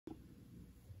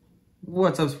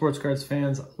What's up, sports cards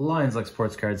fans? Lions Like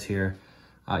Sports Cards here.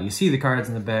 You see the cards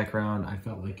in the background. I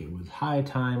felt like it was high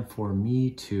time for me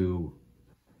to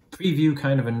preview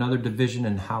kind of another division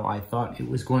and how I thought it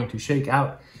was going to shake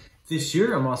out this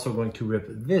year. I'm also going to rip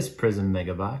this Prizm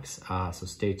Mega Box, so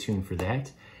stay tuned for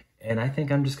that. And I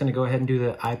think I'm just going to go ahead and do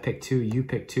the I pick two, you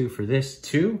pick two for this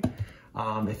too.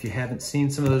 If you haven't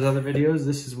seen some of those other videos,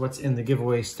 this is what's in the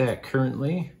giveaway stack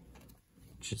currently.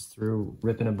 Just through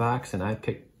ripping a box, and I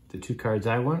picked the two cards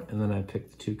I want, and then I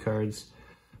picked the two cards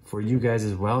for you guys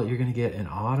as well. You're going to get an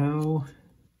auto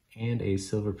and a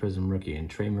silver Prizm rookie. And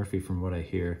Trey Murphy, from what I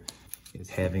hear, is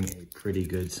having a pretty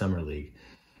good summer league.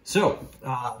 So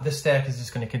this stack is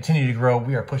just going to continue to grow.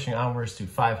 We are pushing onwards to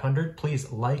 500. Please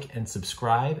like and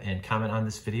subscribe and comment on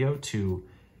this video to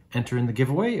enter in the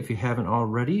giveaway if you haven't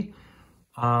already.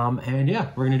 And yeah,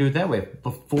 we're going to do it that way.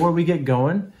 Before we get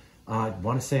going, I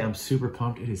want to say I'm super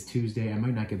pumped. It is Tuesday. I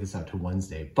might not get this out till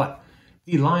Wednesday, but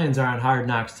the Lions are on Hard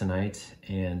Knocks tonight,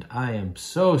 and I am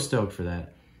so stoked for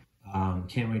that.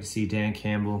 Can't wait to see Dan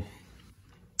Campbell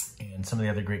and some of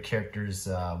the other great characters,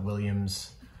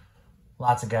 Williams,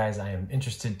 lots of guys I am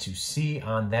interested to see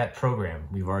on that program.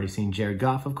 We've already seen Jared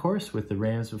Goff, of course, with the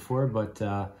Rams before, but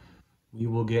we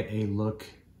will get a look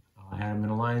at him in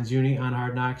a Lions uni on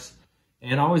Hard Knocks.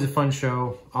 And always a fun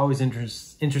show, always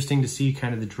interesting to see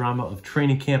kind of the drama of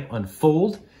training camp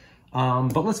unfold.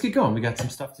 But let's get going. We got some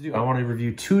stuff to do. I want to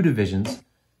review two divisions.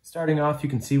 Starting off, you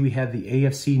can see we have the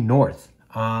AFC North.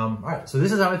 All right, so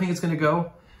this is how I think it's going to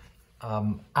go.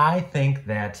 I think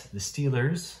that the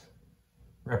Steelers,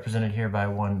 represented here by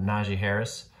one Najee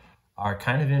Harris, are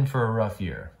kind of in for a rough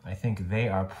year. I think they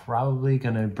are probably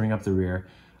going to bring up the rear.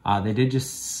 They did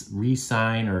just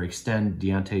re-sign or extend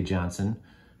Deontay Johnson,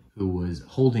 who was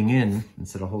holding in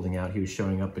instead of holding out. He was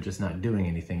showing up but just not doing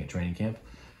anything at training camp.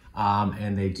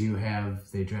 And they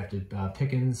drafted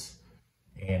Pickens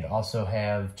and also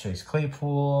have Chase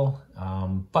Claypool.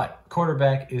 But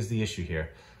quarterback is the issue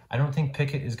here. I don't think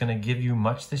Pickett is going to give you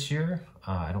much this year.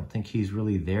 I don't think he's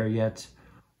really there yet,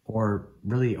 or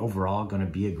really overall going to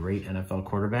be a great NFL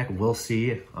quarterback. We'll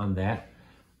see on that.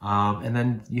 And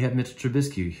then you have Mitchell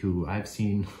Trubisky, who I've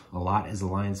seen a lot as a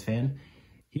Lions fan.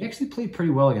 He actually played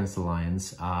pretty well against the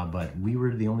Lions, but we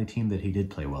were the only team that he did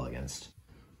play well against,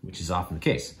 which is often the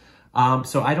case.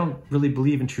 So I don't really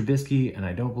believe in Trubisky, and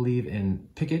I don't believe in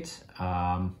Pickett.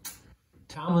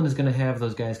 Tomlin is going to have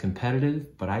those guys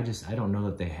competitive, but I don't know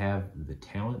that they have the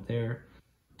talent there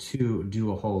to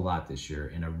do a whole lot this year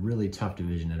in a really tough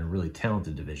division and a really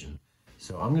talented division.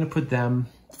 So I'm going to put them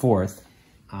fourth.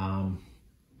 Probably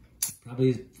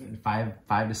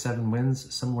five to 7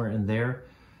 wins, somewhere in there.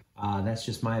 That's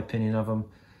just my opinion of them.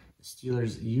 The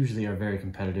Steelers usually are very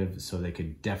competitive, so they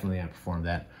could definitely outperform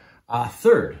that.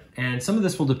 Third, and some of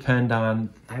this will depend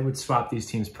on, I would swap these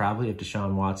teams probably if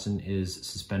Deshaun Watson is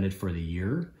suspended for the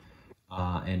year,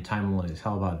 and time will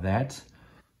tell about that.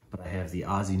 But I have the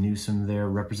Ozzie Newsome there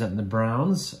representing the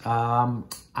Browns.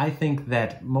 I think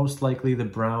that most likely the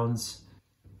Browns,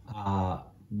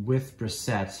 with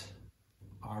Brissett,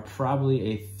 are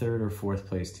probably a 3rd or 4th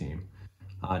place team.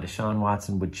 Deshaun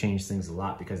Watson would change things a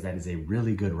lot because that is a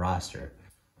really good roster.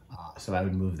 So I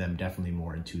would move them definitely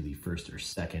more into the 1st or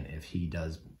 2nd if he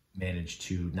does manage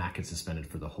to not get suspended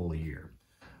for the whole year.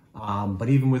 But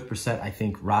even with Brissett, I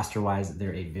think roster-wise,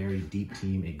 they're a very deep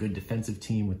team, a good defensive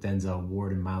team with Denzel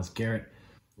Ward and Myles Garrett.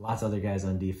 Lots of other guys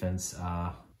on defense.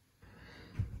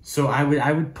 So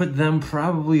I would put them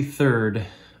probably 3rd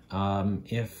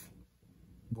if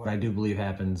what I do believe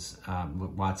happens,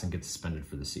 Watson gets suspended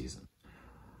for the season.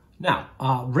 Now,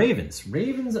 Ravens.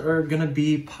 Ravens are going to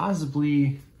be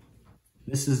possibly,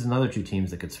 this is another two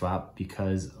teams that could swap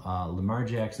because Lamar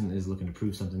Jackson is looking to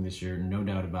prove something this year, no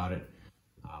doubt about it.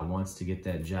 Wants to get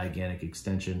that gigantic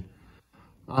extension.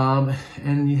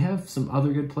 And you have some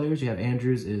other good players. You have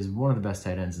Andrews, is one of the best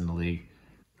tight ends in the league.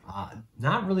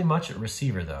 Not really much at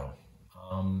receiver, though.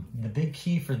 The big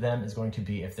key for them is going to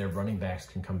be if their running backs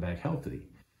can come back healthy.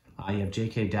 You have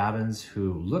J.K. Dobbins,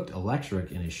 who looked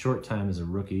electric in his short time as a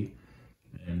rookie,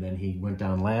 and then he went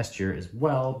down last year as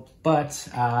well. But,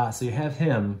 so you have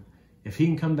him. If he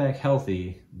can come back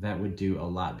healthy, that would do a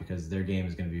lot because their game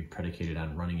is going to be predicated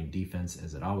on running and defense,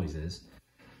 as it always is.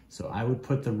 So I would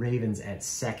put the Ravens at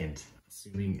 2nd,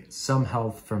 assuming some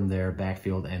health from their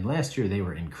backfield. And last year, they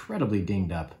were incredibly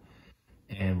dinged up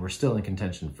and were still in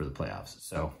contention for the playoffs.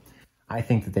 So I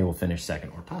think that they will finish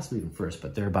 2nd or possibly even 1st,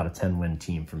 but they're about a 10-win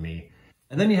team for me.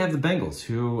 And then you have the Bengals,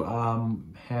 who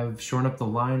have shorn up the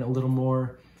line a little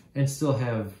more and still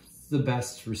have the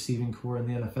best receiving core in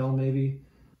the NFL, maybe.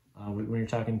 When you're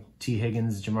talking T.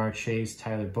 Higgins, Jamar Chase,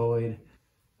 Tyler Boyd,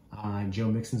 Joe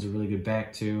Mixon's a really good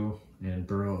back too. And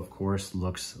Burrow, of course,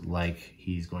 looks like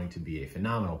he's going to be a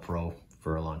phenomenal pro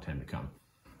for a long time to come.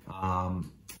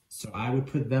 So I would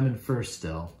put them in first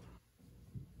still.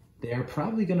 They are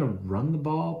probably going to run the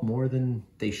ball more than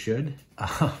they should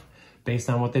based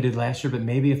on what they did last year. But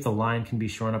maybe if the line can be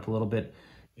shorn up a little bit,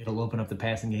 it'll open up the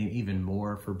passing game even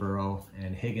more for Burrow.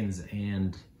 And Higgins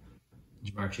and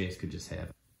Jamar Chase could just have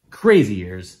crazy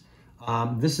years.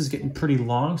 This is getting pretty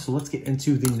long, so let's get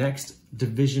into the next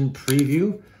division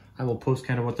preview. I will post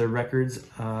kind of what their records,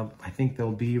 I think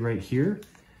they'll be right here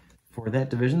for that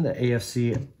division, the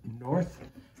AFC North.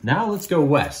 Now let's go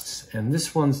West, and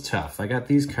this one's tough. I got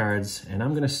these cards, and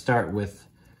I'm going to start with,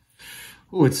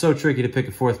 ooh, it's so tricky to pick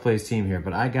a fourth place team here,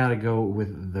 but I got to go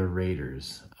with the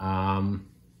Raiders.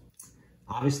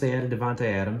 Obviously, they added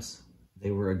Devontae Adams. They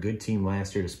were a good team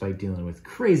last year despite dealing with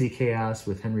crazy chaos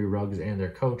with Henry Ruggs and their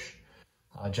coach,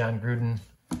 John Gruden,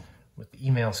 with the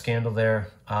email scandal there.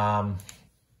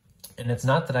 And it's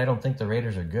not that I don't think the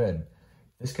Raiders are good.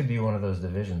 This could be one of those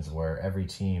divisions where every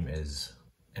team is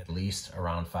at least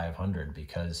around 500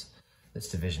 because this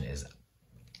division is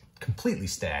completely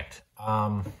stacked.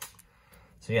 So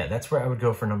yeah, that's where I would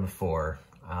go for number 4.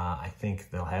 I think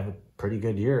they'll have a pretty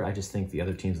good year. I just think the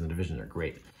other teams in the division are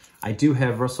great. I do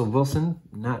have Russell Wilson,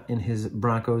 not in his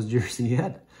Broncos jersey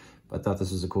yet, but I thought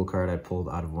this was a cool card I pulled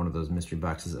out of one of those mystery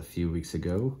boxes a few weeks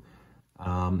ago.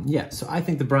 Yeah, so I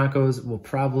think the Broncos will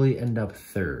probably end up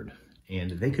 3rd, and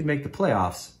they could make the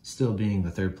playoffs still being the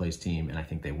 3rd place team, and I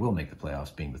think they will make the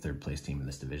playoffs being the 3rd place team in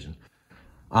this division.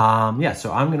 Yeah,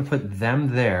 so I'm going to put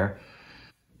them there.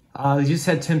 You just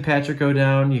had Tim Patrick go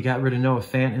down. You got rid of Noah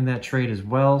Fant in that trade as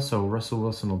well, so Russell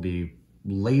Wilson will be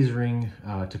lasering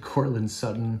to Cortland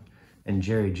Sutton and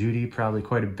Jerry Jeudy probably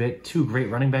quite a bit. 2 great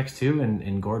running backs too,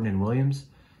 in Gordon and Williams.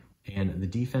 And the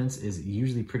defense is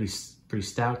usually pretty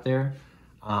stout there.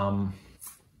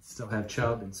 Still have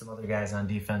Chubb and some other guys on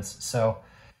defense. So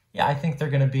yeah, I think they're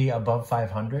going to be above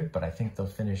 500, but I think they'll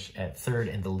finish at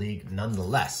 3rd in the league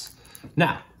nonetheless.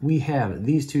 Now, we have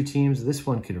these 2 teams. This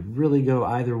one could really go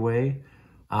either way.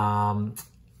 I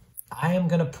am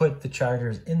going to put the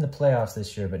Chargers in the playoffs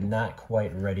this year, but not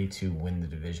quite ready to win the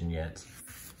division yet.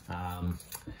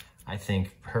 I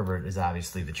think Herbert is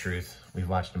obviously the truth. We've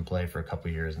watched him play for a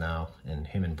couple years now, and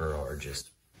him and Burrow are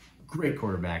just great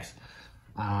quarterbacks.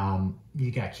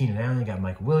 You got Keenan Allen, you got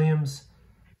Mike Williams.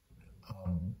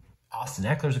 Austin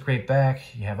Eckler's a great back.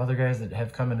 You have other guys that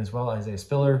have come in as well. Isaiah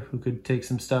Spiller, who could take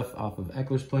some stuff off of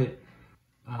Eckler's plate.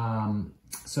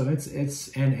 So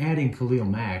and adding Khalil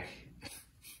Mack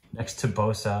next to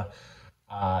Bosa,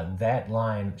 that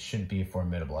line should be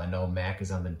formidable. I know Mack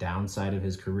is on the downside of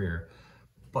his career,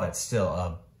 but still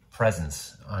a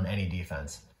presence on any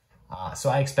defense. So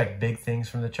I expect big things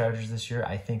from the Chargers this year.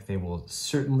 I think they will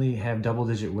certainly have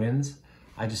double-digit wins.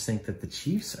 I just think that the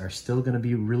Chiefs are still going to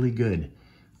be really good.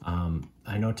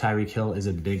 I know Tyreek Hill is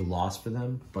a big loss for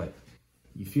them, but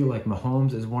you feel like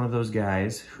Mahomes is one of those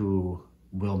guys who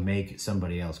will make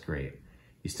somebody else great.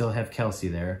 You still have Kelsey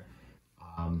there.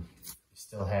 You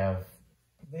still have,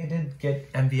 they did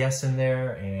get MVS in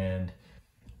there, and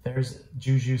there's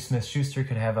Juju Smith-Schuster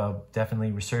could have a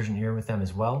definitely resurgent year with them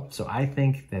as well. So I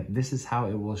think that this is how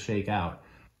it will shake out.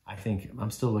 I think I'm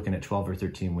still looking at 12 or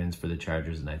 13 wins for the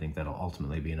Chargers, and I think that'll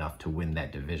ultimately be enough to win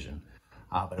that division.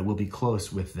 But it will be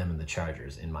close with them and the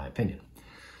Chargers, in my opinion.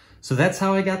 So that's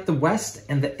how I got the West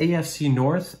and the AFC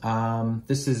North.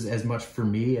 This is as much for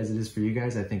me as it is for you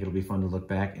guys. I think it'll be fun to look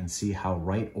back and see how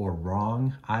right or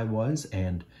wrong I was.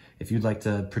 And if you'd like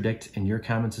to predict in your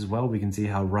comments as well, we can see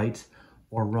how right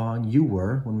or wrong you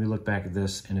were when we look back at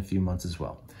this in a few months as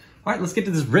well. All right, let's get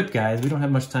to this rip, guys. We don't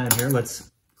have much time here.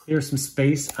 Let's clear some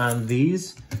space on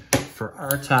these for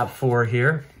our top 4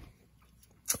 here.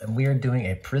 And we are doing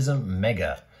a Prizm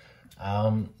Mega.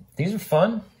 These are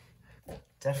fun.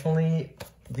 Definitely,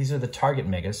 these are the Target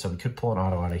Megas, so we could pull an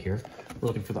auto out of here. We're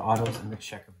looking for the autos and the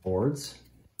checkerboards.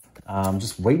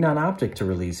 Just waiting on Optic to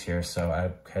release here, so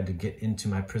I had to get into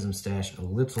my Prizm stash a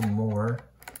little more.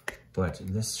 But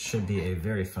this should be a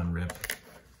very fun rip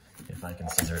if I can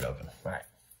scissor it open. All right.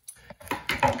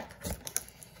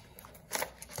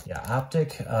 Yeah,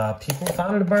 Optic. People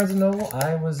found it at Barnes & Noble.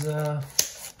 I was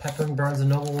peppering Barnes &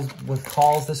 Noble with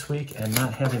calls this week and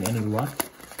not having any luck.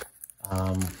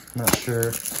 I'm not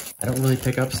sure. I don't really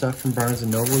pick up stuff from Barnes &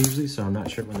 Noble usually, so I'm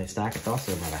not sure when they stock. It's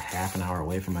also about a half an hour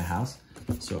away from my house,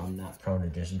 so I'm not prone to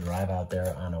just drive out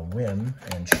there on a whim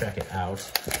and check it out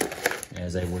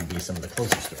as I would be some of the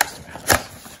closer stores to my house.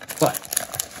 But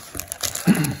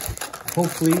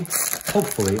hopefully,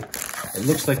 it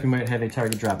looks like we might have a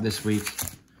Target drop this week,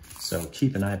 so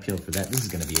keep an eye peeled for that. This is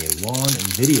going to be a long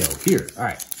video here. All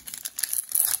right,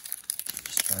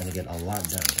 Trying to get a lot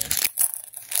done here.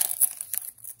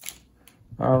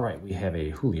 All right, we have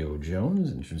a Julio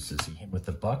Jones. Interested to see him with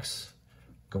the Bucks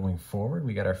going forward.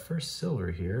 We got our first silver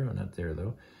here. Oh, not there,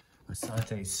 though.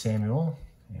 Asante Samuel,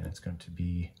 and it's going to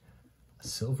be a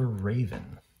Silver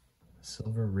Raven.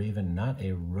 Silver Raven, not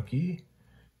a rookie.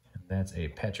 And that's a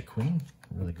Patrick Queen.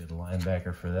 Really good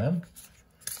linebacker for them.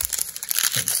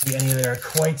 Don't see any that are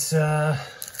quite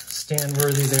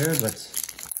stand-worthy there, but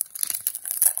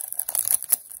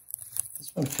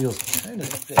this one feels kind of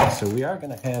thick. So we are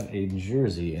going to have a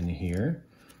jersey in here.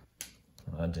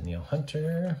 Danielle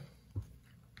Hunter,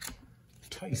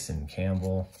 Tyson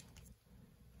Campbell.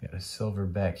 Got a silver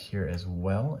back here as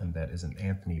well, and that is an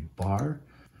Anthony Barr.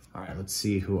 All right, let's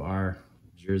see who our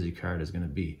jersey card is going to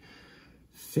be.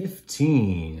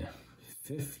 15.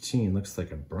 15 looks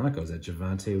like a Broncos at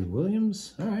Javonte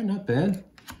Williams. All right, not bad.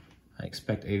 I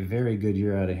expect a very good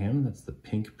year out of him. That's the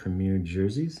pink Premier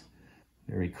jerseys.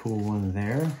 Very cool one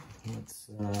there. Let's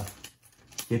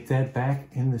get that back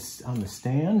in on the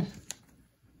stand.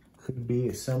 Could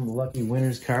be some lucky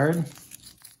winner's card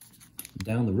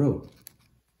down the road.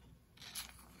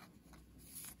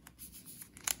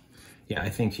 Yeah, I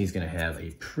think he's going to have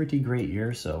a pretty great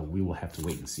year, so we will have to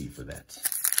wait and see for that.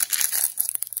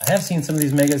 I have seen some of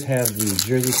these megas have the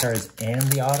jersey cards and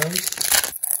the autos,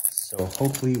 so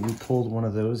hopefully we pulled one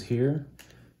of those here.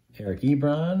 Eric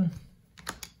Ebron,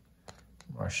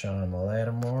 Marshawn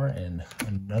Lattimore, and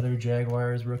another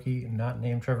Jaguars rookie not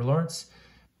named Trevor Lawrence.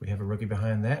 We have a rookie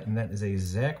behind that, and that is a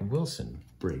Zach Wilson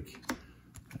break.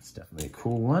 That's definitely a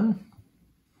cool one.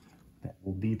 That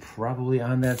will be probably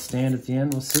on that stand at the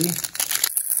end, we'll see.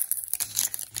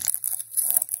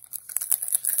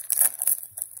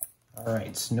 All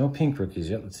right, no pink rookies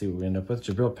yet. Let's see what we end up with.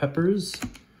 Jabril Peppers,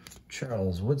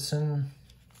 Charles Woodson,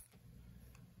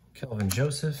 Kelvin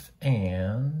Joseph,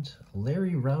 and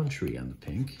Larry Roundtree on the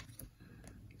pink.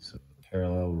 So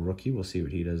parallel rookie, we'll see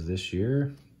what he does this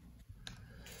year.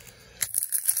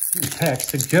 2 packs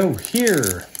to go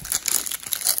here.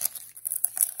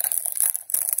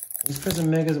 These Prizm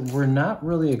Megas were not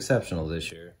really exceptional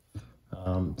this year.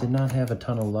 Did not have a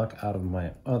ton of luck out of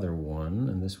my other one,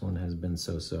 and this one has been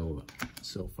so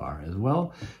far as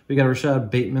well. We got Rashad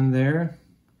Bateman there,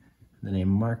 then a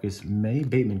Marcus May.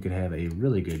 Bateman could have a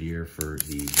really good year for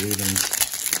the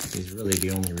Ravens. He's really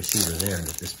the only receiver there at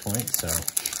this point, so we'll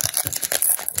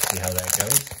see how that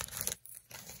goes.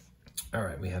 All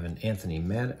right, we have an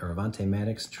Avonte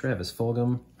Maddox, Travis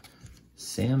Fulgham,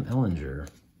 Sam Ellinger.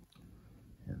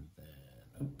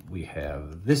 We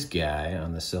have this guy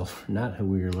on the silver, not who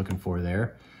we were looking for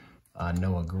there.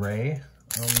 Noah Gray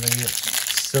on the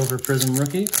silver Prizm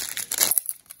rookie.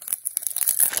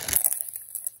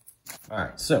 All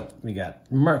right, so we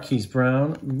got Marquise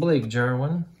Brown, Blake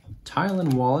Jarwin,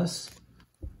 Tylan Wallace,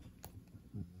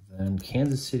 then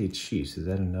Kansas City Chiefs. Is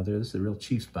that another? This is a real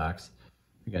Chiefs box.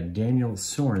 We got Daniel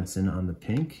Sorensen on the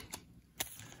pink.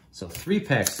 So 3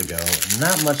 packs to go.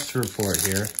 Not much to report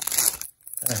here.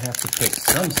 I have to pick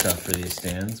some stuff for these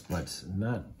stands, but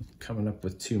not coming up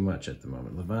with too much at the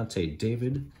moment. Levante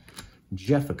David,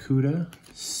 Jeff Okudah,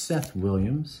 Seth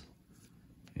Williams,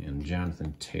 and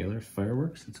Jonathan Taylor.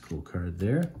 Fireworks, that's a cool card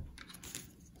there.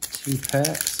 2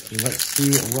 packs, let's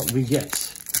see what we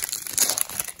get.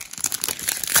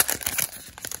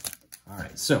 All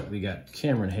right, so we got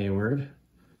Cameron Hayward.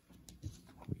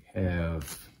 We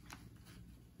have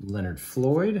Leonard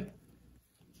Floyd,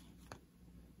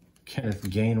 Kenneth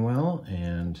Gainwell,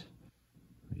 and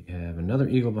we have another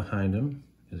Eagle behind him.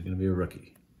 Is going to be a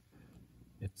rookie.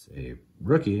 It's a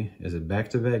rookie. Is it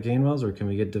back-to-back Gainwells, or can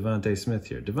we get Devontae Smith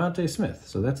here? Devontae Smith,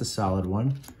 so that's a solid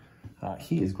one.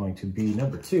 He is going to be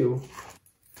number 2,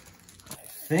 I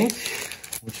think,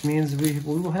 which means we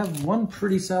will have one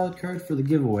pretty solid card for the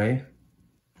giveaway.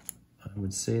 I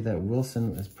would say that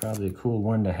Wilson is probably a cool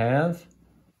one to have.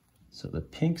 So the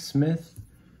pink Smith.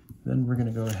 Then we're going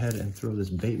to go ahead and throw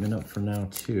this Bateman up for now,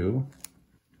 too.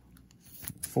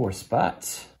 4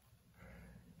 spots.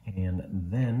 And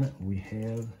then we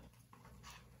have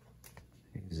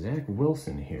Zach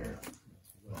Wilson here.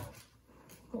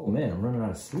 Oh, man, I'm running out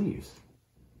of sleeves.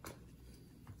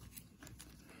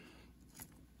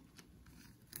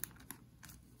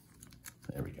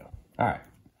 There we go. All right.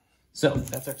 So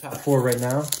that's our top 4 right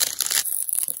now.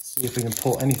 Let's see if we can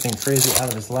pull anything crazy out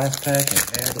of this last pack and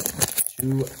add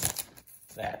to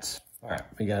that. All right,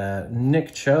 we got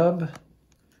Nick Chubb,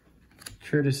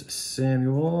 Curtis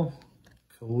Samuel,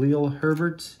 Khalil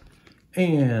Herbert,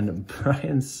 and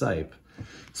Brian Sipe.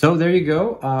 So there you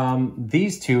go.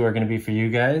 These 2 are going to be for you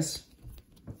guys.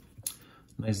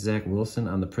 Nice Zach Wilson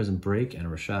on the Prizm break, and a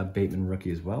Rashad Bateman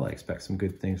rookie as well. I expect some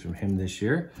good things from him this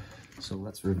year. So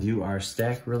let's review our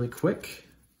stack really quick.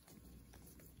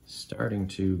 Starting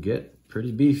to get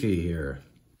pretty beefy here.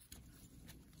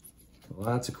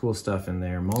 Lots of cool stuff in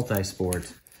there.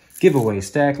 Multi-sport giveaway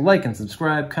stack. Like and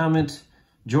subscribe, comment,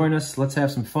 join us. Let's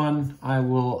have some fun. I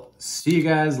will see you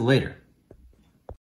guys later.